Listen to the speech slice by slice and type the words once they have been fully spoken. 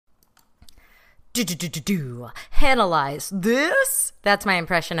Analyze this. That's my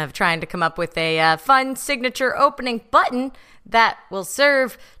impression of trying to come up with a fun signature opening button that will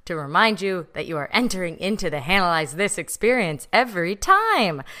serve to remind you that you are entering into the Analyze This experience every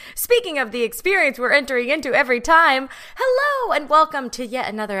time. Speaking of the experience we're entering into every time, hello and welcome to yet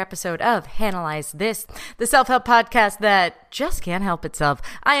another episode of Analyze This, the self-help podcast that just can't help itself.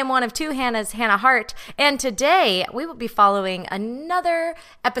 I am one of two Hannahs, Hannah Hart, and today we will be following another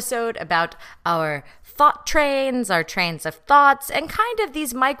episode about our thought trains, our trains of thoughts, and kind of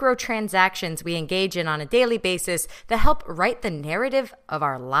these microtransactions we engage in on a daily basis that help write the narrative of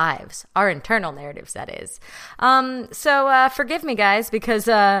our lives, our internal narratives, that is. So forgive me, guys, because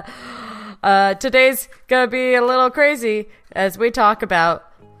today's gonna be a little crazy as we talk about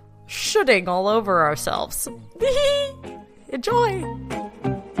shoulding all over ourselves. Enjoy!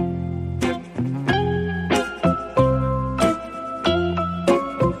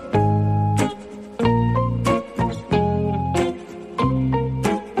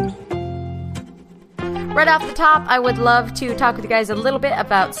 Right off the top, I would love to talk with you guys a little bit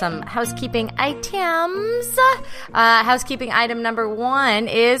about some housekeeping items. Housekeeping item number one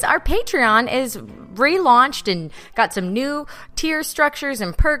is our Patreon is relaunched and got some new tier structures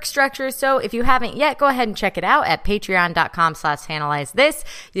and perk structures. So if you haven't yet, go ahead and check it out at patreon.com/analyzethis.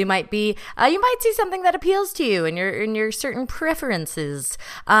 You might see something that appeals to you and your certain preferences.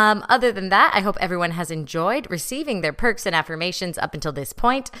 Other than that, I hope everyone has enjoyed receiving their perks and affirmations up until this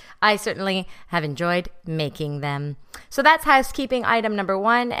point. I certainly have enjoyed making them. So that's housekeeping item number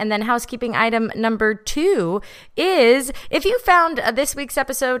one. And then housekeeping item number two is if you find this week's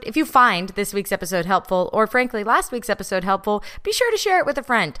episode helpful, or frankly last week's episode helpful, be sure to share it with a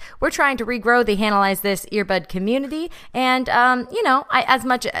friend. We're trying to regrow the Analyze This earbud community, and as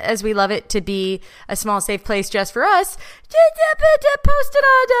much as we love it to be a small safe place just for us, post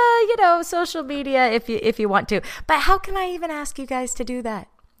it on social media if you want to. But how can I even ask you guys to do that?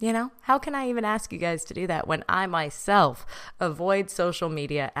 How can I even ask you guys to do that when I myself avoid social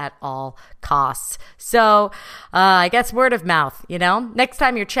media at all costs? So I guess word of mouth, Next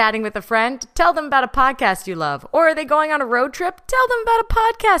time you're chatting with a friend, tell them about a podcast you love. Or are they going on a road trip? Tell them about a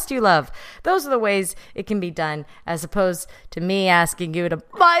podcast you love. Those are the ways it can be done, as opposed to me asking you to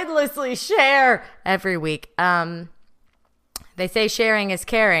mindlessly share every week. They say sharing is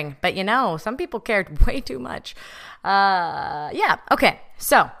caring, but some people care way too much. Okay.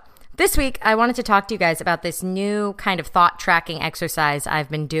 So this week I wanted to talk to you guys about this new kind of thought tracking exercise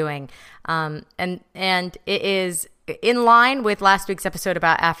I've been doing. And it is in line with last week's episode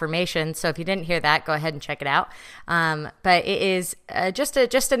about affirmations. So if you didn't hear that, go ahead and check it out. But it is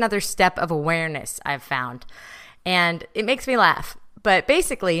just another step of awareness I've found, and it makes me laugh. But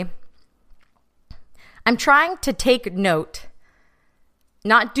basically, I'm trying to take note,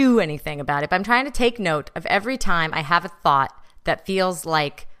 not do anything about it, but I'm trying to take note of every time I have a thought that feels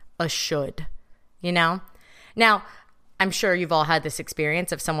like a should, Now, I'm sure you've all had this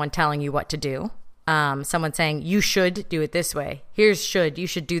experience of someone telling you what to do. Someone saying, you should do it this way. Here's should. You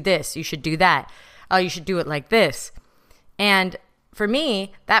should do this. You should do that. Oh, you should do it like this. And for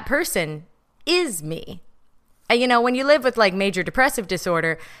me, that person is me. And, when you live with like major depressive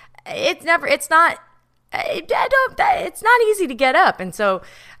disorder, it's not easy to get up. And so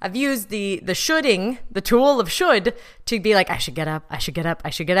I've used the shoulding, the tool of should, to be like, I should get up.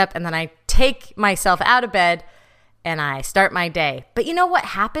 And then I take myself out of bed and I start my day. But you know what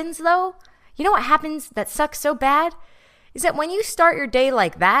happens though? You know what happens that sucks so bad? Is that when you start your day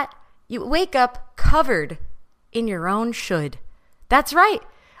like that, you wake up covered in your own should. That's right.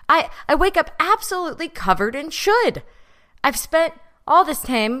 I wake up absolutely covered in should. I've spent all this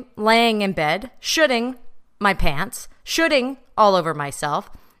time laying in bed, shoulding my pants, shoulding all over myself,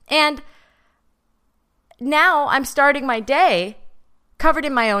 and now I'm starting my day covered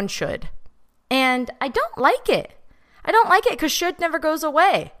in my own should. And I don't like it. I don't like it because should never goes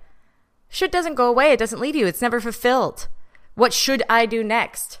away. Should doesn't go away. It doesn't leave you. It's never fulfilled. What should I do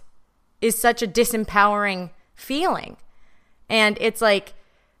next is such a disempowering feeling. And it feels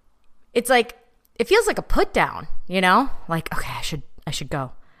like a put down, Like, okay, I should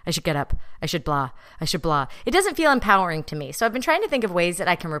go. I should get up. I should blah. It doesn't feel empowering to me. So I've been trying to think of ways that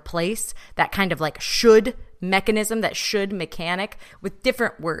I can replace that kind of like should mechanism, that should mechanic, with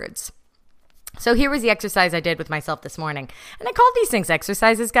different words. So here was the exercise I did with myself this morning. And I called these things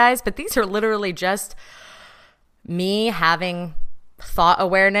exercises, guys, but these are literally just me having thought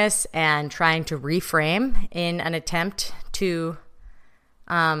awareness and trying to reframe in an attempt to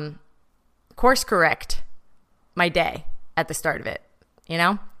course correct my day at the start of it,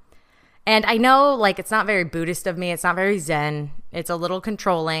 And I know, like, it's not very Buddhist of me. It's not very Zen. It's a little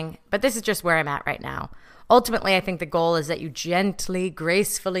controlling, but this is just where I'm at right now. Ultimately, I think the goal is that you gently,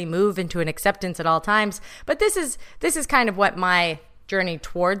 gracefully move into an acceptance at all times. But this is kind of what my journey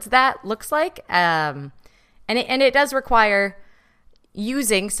towards that looks like. And it does require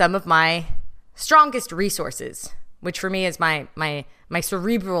using some of my strongest resources, which for me is my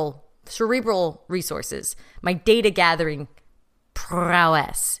cerebral resources, my data gathering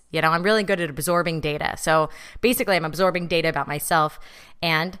prowess. I'm really good at absorbing data. So basically, I'm absorbing data about myself.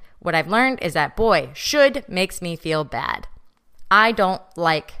 And what I've learned is that, boy, should makes me feel bad. I don't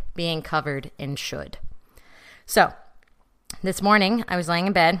like being covered in should. So this morning, I was laying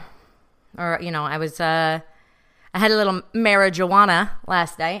in bed, or, I had a little marijuana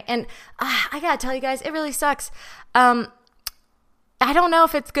last night. And I got to tell you guys, it really sucks. I don't know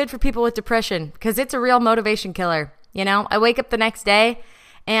if it's good for people with depression because it's a real motivation killer. I wake up the next day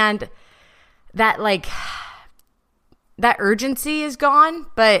and that urgency is gone,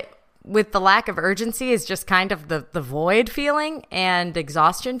 but with the lack of urgency is just kind of the void feeling and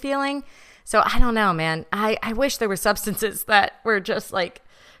exhaustion feeling. So I don't know, man. I wish there were substances that were just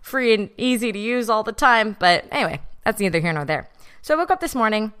free and easy to use all the time. But anyway, that's neither here nor there. So I woke up this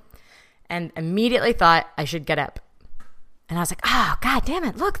morning and immediately thought I should get up. And I was like, oh, God damn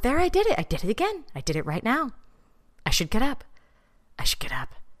it. Look, there I did it. I did it again. I did it right now. I should get up. I should get up.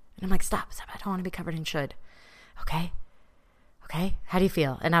 And I'm like, stop. I don't want to be covered in should. Okay. How do you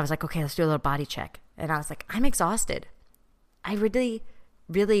feel? And I was like, okay, let's do a little body check. And I was like, I'm exhausted. I really,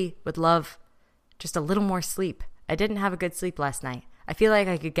 really would love just a little more sleep. I didn't have a good sleep last night. I feel like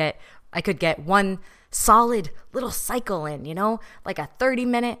I could get one solid little cycle in, like a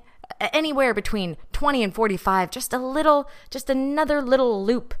 30-minute, anywhere between 20 and 45, just another little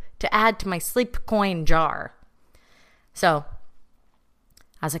loop to add to my sleep coin jar. So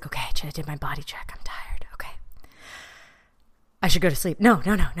I was like, okay, I did my body check. I'm tired. Okay. I should go to sleep. No.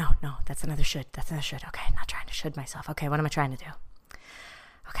 That's another should. Okay, I'm not trying to should myself. Okay, what am I trying to do?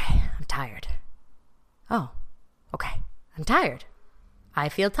 Okay, I'm tired. Oh, okay. I'm tired. I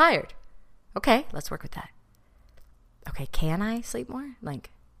feel tired. Okay, let's work with that. Okay, can I sleep more?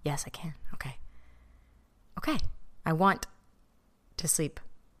 Yes, I can. Okay. I want to sleep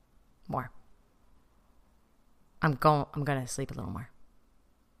more. I'm going to sleep a little more.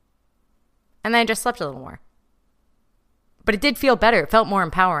 And then I just slept a little more. But it did feel better. It felt more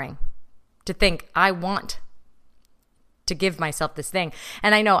empowering to think I want to give myself this thing.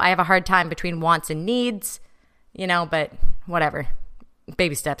 And I know I have a hard time between wants and needs, but whatever.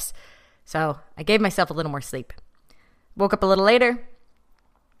 Baby steps. So I gave myself a little more sleep. Woke up a little later.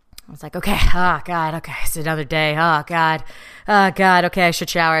 I was like, okay, oh God, okay, it's another day. Oh God, okay, I should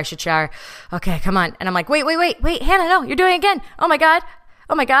shower. Okay, come on. And I'm like, wait, Hannah, no, you're doing it again. Oh my God,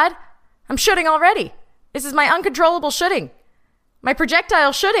 I'm shooting already. This is my uncontrollable shooting. My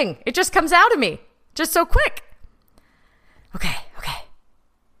projectile shooting. It just comes out of me, just so quick. Okay,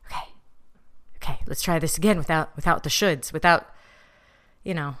 let's try this again without the shoulds, without,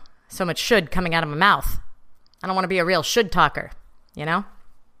 so much should coming out of my mouth. I don't want to be a real should talker,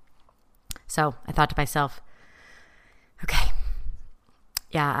 So I thought to myself, okay,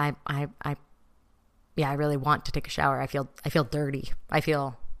 yeah, I really want to take a shower. I feel dirty. I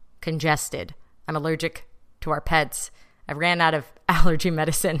feel congested. I'm allergic to our pets. I ran out of allergy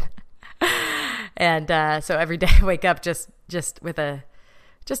medicine. And so every day I wake up just with a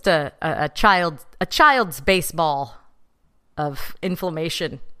child's baseball of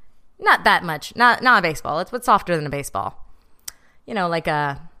inflammation. Not that much. Not a baseball. It's what's softer than a baseball.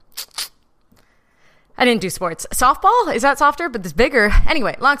 I didn't do sports. Softball? Is that softer? But this bigger.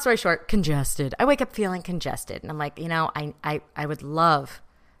 Anyway, long story short, congested. I wake up feeling congested. And I'm like, I would love,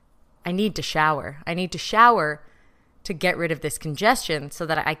 I need to shower. I need to shower to get rid of this congestion so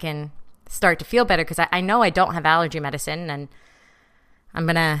that I can start to feel better. Because I know I don't have allergy medicine and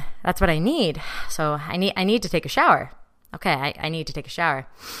that's what I need. So I need to take a shower. Okay, I need to take a shower.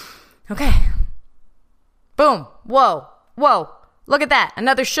 Okay. Boom. Whoa. Look at that.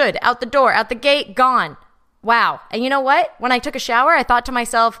 Another should. Out the door, out the gate, gone. Wow. And you know what? When I took a shower, I thought to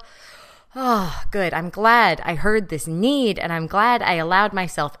myself, oh, good. I'm glad I heard this need and I'm glad I allowed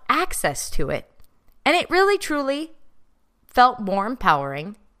myself access to it. And it really, truly felt more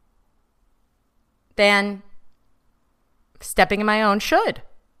empowering than stepping in my own should.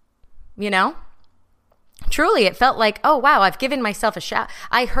 Truly, it felt like, oh, wow, I've given myself a shower.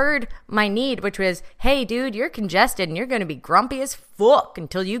 I heard my need, which was, hey, dude, you're congested and you're going to be grumpy as fuck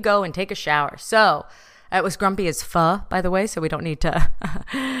until you go and take a shower. So it was grumpy as pho, by the way, so we don't need to.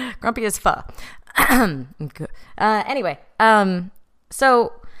 Grumpy as pho. Anyway,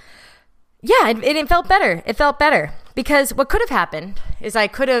 so yeah, it felt better. It felt better because what could have happened is I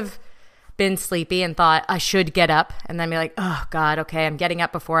could have been sleepy and thought I should get up and then be like, oh God, okay, I'm getting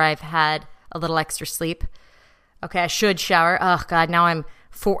up before I've had a little extra sleep. Okay, I should shower. Oh God, now I'm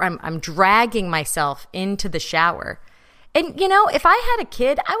dragging myself into the shower. And if I had a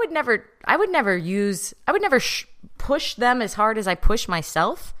kid, I would never push them as hard as I push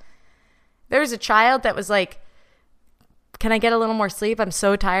myself. There was a child that was like, can I get a little more sleep? I'm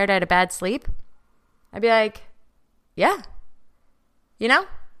so tired. I had a bad sleep. I'd be like, yeah,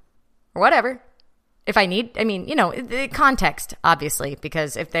 or whatever. If I need, the context, obviously,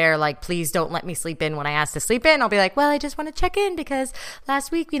 because if they're like, please don't let me sleep in when I ask to sleep in, I'll be like, well, I just want to check in because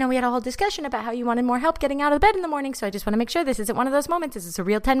last week, we had a whole discussion about how you wanted more help getting out of bed in the morning. So I just want to make sure this isn't one of those moments. Is this a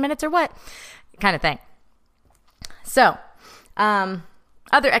real 10 minutes or what? Kind of thing. So, other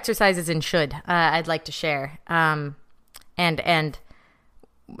exercises in should, I'd like to share, and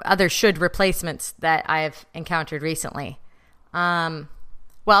other should replacements that I've encountered recently. Well,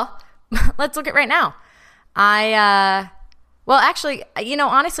 let's look at right now. Honestly,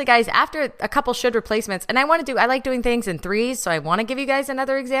 guys, after a couple should replacements, and I like doing things in threes, so I want to give you guys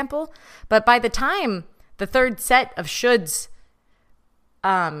another example. But by the time the third set of shoulds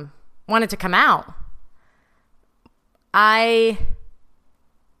wanted to come out, they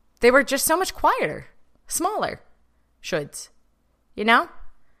were just so much quieter, smaller shoulds,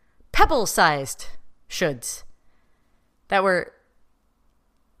 pebble-sized shoulds that were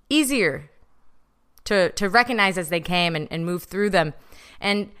easier to recognize as they came and move through them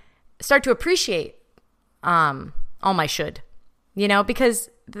and start to appreciate all my should, because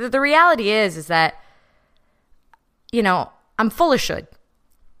the reality is that, I'm full of should,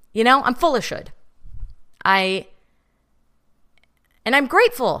 I'm full of should. And I'm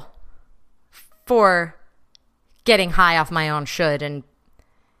grateful for getting high off my own should and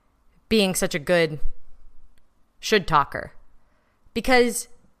being such a good should talker, because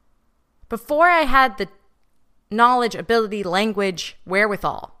before I had the knowledge, ability, language,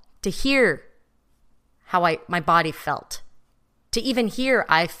 wherewithal to hear how my body felt, to even hear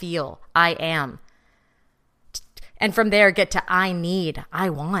I feel, I am, and from there get to I need, I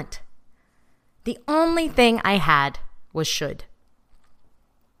want. The only thing I had was should.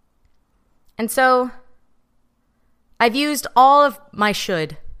 And so I've used all of my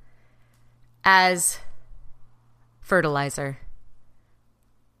should as fertilizer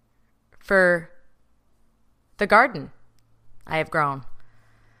for the garden I have grown.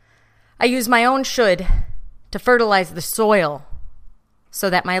 I use my own should to fertilize the soil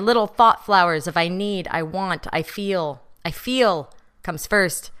so that my little thought flowers of I need, I want, I feel comes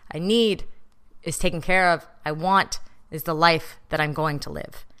first. I need is taken care of. I want is the life that I'm going to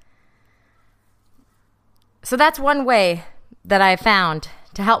live. So that's one way that I've found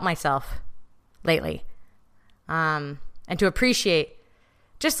to help myself lately, and to appreciate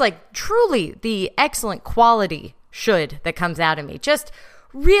just like truly the excellent quality should that comes out of me. Just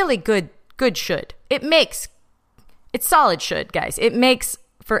really good should. It's solid should, guys. It makes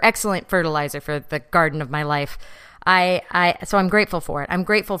for excellent fertilizer for the garden of my life. So I'm grateful for it. I'm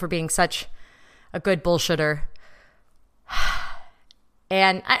grateful for being such a good bullshitter.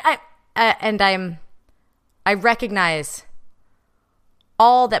 And I recognize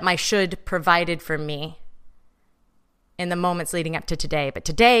all that my should provided for me in the moments leading up to today. But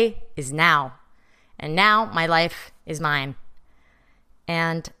today is now. And now my life is mine.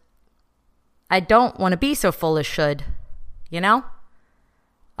 And I don't want to be so full of should, A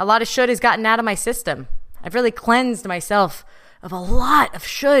lot of should has gotten out of my system. I've really cleansed myself of a lot of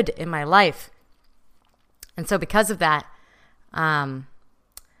should in my life. And so because of that, I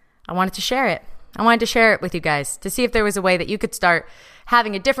wanted to share it. I wanted to share it with you guys to see if there was a way that you could start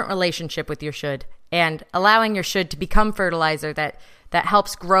having a different relationship with your should and allowing your should to become fertilizer that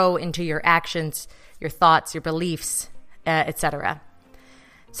helps grow into your actions, your thoughts, your beliefs, etc.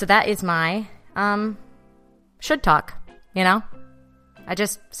 So that is my should talk,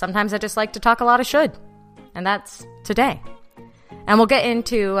 Sometimes I just like to talk a lot of should, and that's today. And we'll get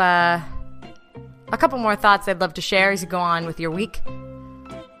into a couple more thoughts I'd love to share as you go on with your week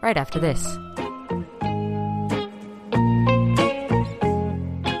right after this.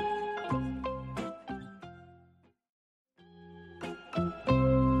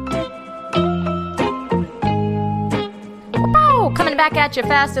 Back at you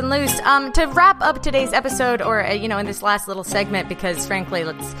fast and loose. To wrap up today's episode, or in this last little segment, because frankly,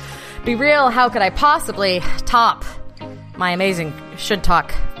 let's be real, how could I possibly top my amazing should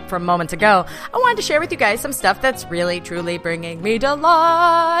talk from moments ago, I wanted to share with you guys some stuff that's really, truly bringing me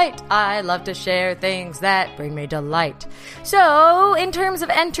delight. I love to share things that bring me delight. So, in terms of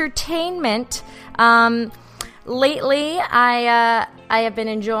entertainment, lately I have been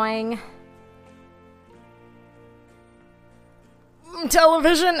enjoying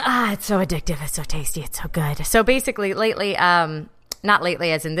television. It's so addictive. It's so tasty. It's so good. So basically, lately, not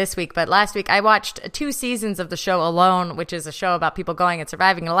lately as in this week, but last week, I watched 2 seasons of the show Alone, which is a show about people going and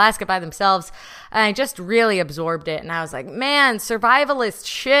surviving in Alaska by themselves. And I just really absorbed it. And I was like, man, survivalist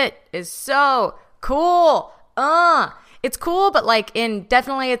shit is so cool. It's cool, but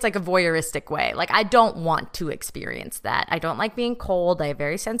definitely it's like a voyeuristic way. Like, I don't want to experience that. I don't like being cold. I have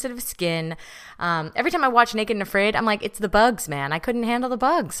very sensitive skin. Every time I watch Naked and Afraid, I'm like, it's the bugs, man. I couldn't handle the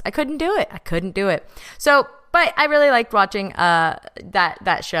bugs. I couldn't do it. So, but I really liked watching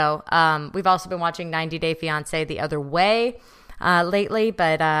that show. We've also been watching 90 Day Fiancé the other way lately,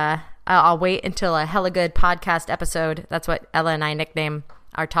 but I'll wait until a hella good podcast episode. That's what Ella and I nickname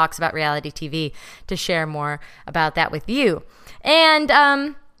our talks about reality TV, to share more about that with you.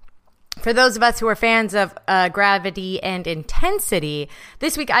 And for those of us who are fans of Gravity and Intensity,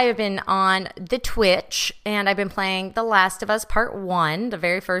 this week I have been on the Twitch, and I've been playing The Last of Us Part 1, the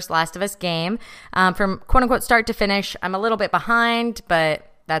very first Last of Us game, from quote-unquote start to finish. I'm a little bit behind,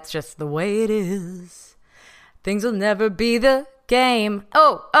 but that's just the way it is. Things will never be the game.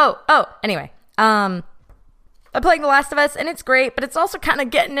 Anyway, I'm playing The Last of Us, and it's great, but it's also kind of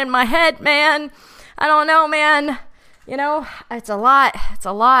getting in my head, man. I don't know, man. You know, it's a lot.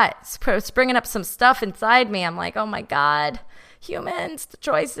 It's bringing up some stuff inside me. I'm like, oh my God, humans, the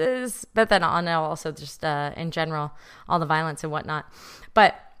choices. But then I'll know also just in general, all the violence and whatnot.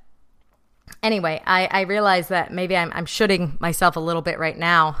 But anyway, I realize that maybe I'm shooting myself a little bit right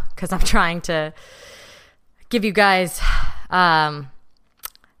now because I'm trying to give you guys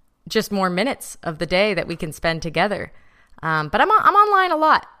just more minutes of the day that we can spend together. But I'm online a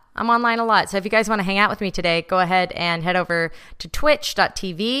lot. So if you guys want to hang out with me today, go ahead and head over to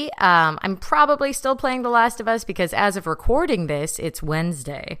twitch.tv. I'm probably still playing The Last of Us because as of recording this, it's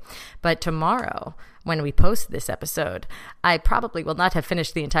Wednesday. But tomorrow, when we post this episode, I probably will not have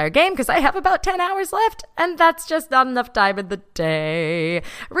finished the entire game because I have about 10 hours left, and that's just not enough time in the day.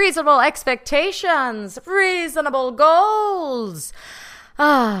 Reasonable expectations, reasonable goals.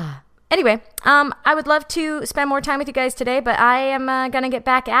 Anyway, I would love to spend more time with you guys today, but I am going to get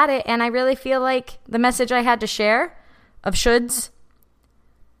back at it, and I really feel like the message I had to share of shoulds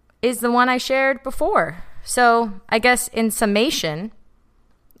is the one I shared before. So I guess in summation,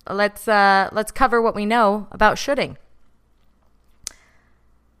 let's cover what we know about shoulding.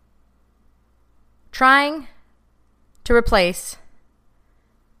 Trying to replace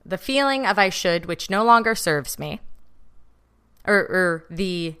the feeling of I should, which no longer serves me, or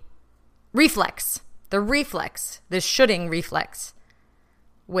the reflex, this shoulding reflex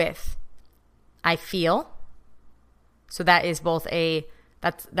with I feel. So that is both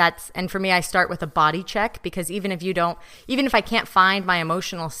and for me, I start with a body check, because even if I can't find my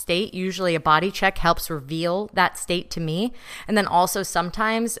emotional state, usually a body check helps reveal that state to me. And then also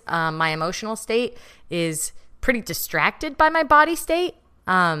sometimes my emotional state is pretty distracted by my body state.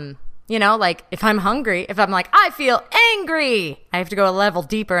 You know, like if I'm hungry, if I'm like, I feel angry, I have to go a level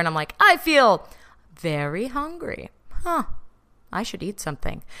deeper and I'm like, I feel very hungry. I should eat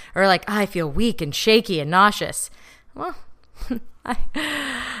something. Or like, I feel weak and shaky and nauseous. Well,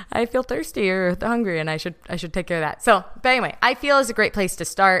 I feel thirsty or hungry and I should take care of that. So, but anyway, I feel is a great place to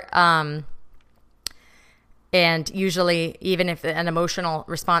start. And usually, even if an emotional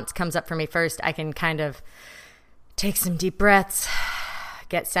response comes up for me first, I can kind of take some deep breaths,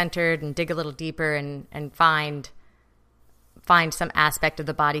 get centered and dig a little deeper and find some aspect of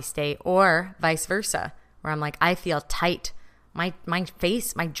the body state, or vice versa, where I'm like, I feel tight. My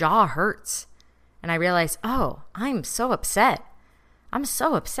face, my jaw hurts. And I realize, oh, I'm so upset. I'm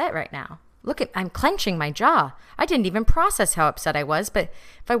so upset right now. I'm clenching my jaw. I didn't even process how upset I was, but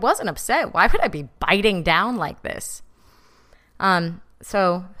if I wasn't upset, why would I be biting down like this?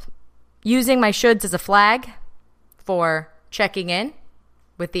 So using my shoulds as a flag for checking in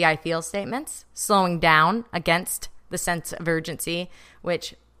with the I feel statements, slowing down against the sense of urgency,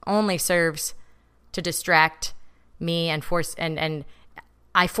 which only serves to distract me and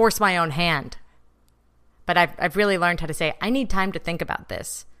I force my own hand. But I've really learned how to say, I need time to think about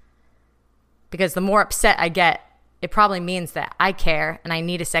this. Because the more upset I get, it probably means that I care and I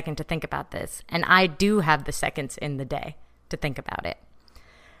need a second to think about this. And I do have the seconds in the day to think about it.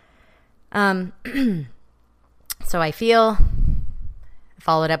 So I feel,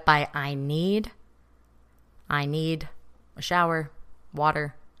 followed up by I need a shower,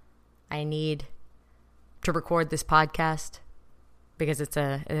 water, I need to record this podcast because it's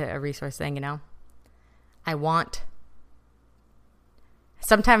a resource thing, you know. I want.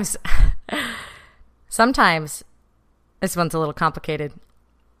 Sometimes this one's a little complicated.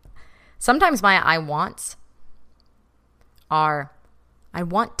 Sometimes my I wants are, I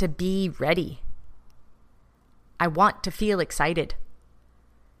want to be ready. I want to feel excited.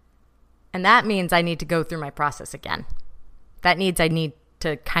 And that means I need to go through my process again. That means I need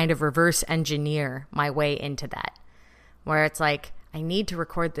to kind of reverse engineer my way into that. Where it's like, I need to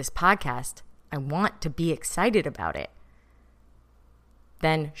record this podcast. I want to be excited about it.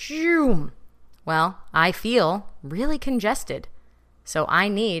 Then, shoom, well, I feel really congested. So I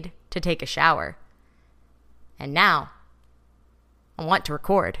need to take a shower. And now I want to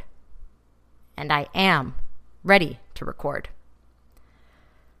record. And I am ready to record.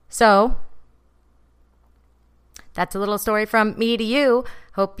 So that's a little story from me to you.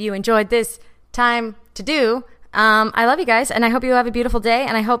 Hope you enjoyed this time to do. I love you guys, and I hope you have a beautiful day.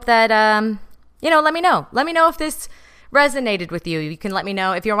 And I hope that, let me know. Let me know if this resonated with you. You can let me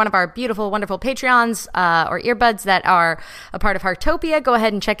know if you're one of our beautiful, wonderful Patreons or earbuds that are a part of Heartopia. Go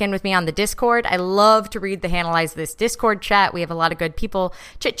ahead and check in with me on the Discord. I love to read the Analyze This Discord chat. We have a lot of good people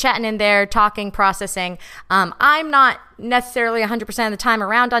chit-chatting in there, talking, processing. I'm not necessarily 100% of the time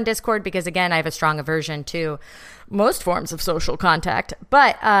around on Discord because, again, I have a strong aversion to most forms of social contact.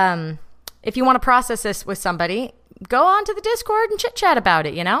 But if you want to process this with somebody, go on to the Discord and chit-chat about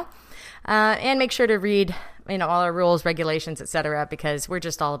it, and make sure to read all our rules, regulations, etc., because we're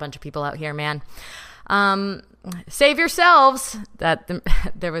just all a bunch of people out here, man. Save yourselves.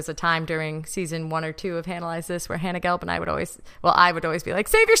 There was a time during season 1 or 2 of Analyze This where Hannah Gelb and I would always be like,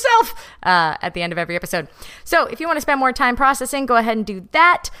 save yourself at the end of every episode. So if you want to spend more time processing, go ahead and do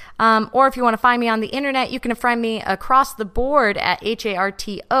that. Or if you want to find me on the internet, you can find me across the board at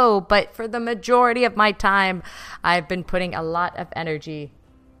HARTO. But for the majority of my time, I've been putting a lot of energy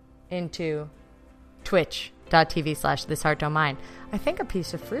into twitch.tv/thisheartdomine. I think a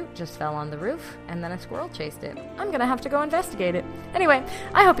piece of fruit just fell on the roof and then a squirrel chased it. I'm going to have to go investigate it. Anyway,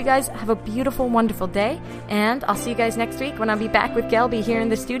 I hope you guys have a beautiful, wonderful day, and I'll see you guys next week when I'll be back with Gelby here in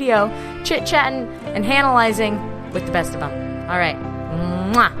the studio, chit-chatting and analyzing with the best of them. All right.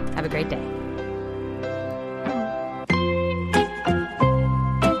 Mwah. Have a great day.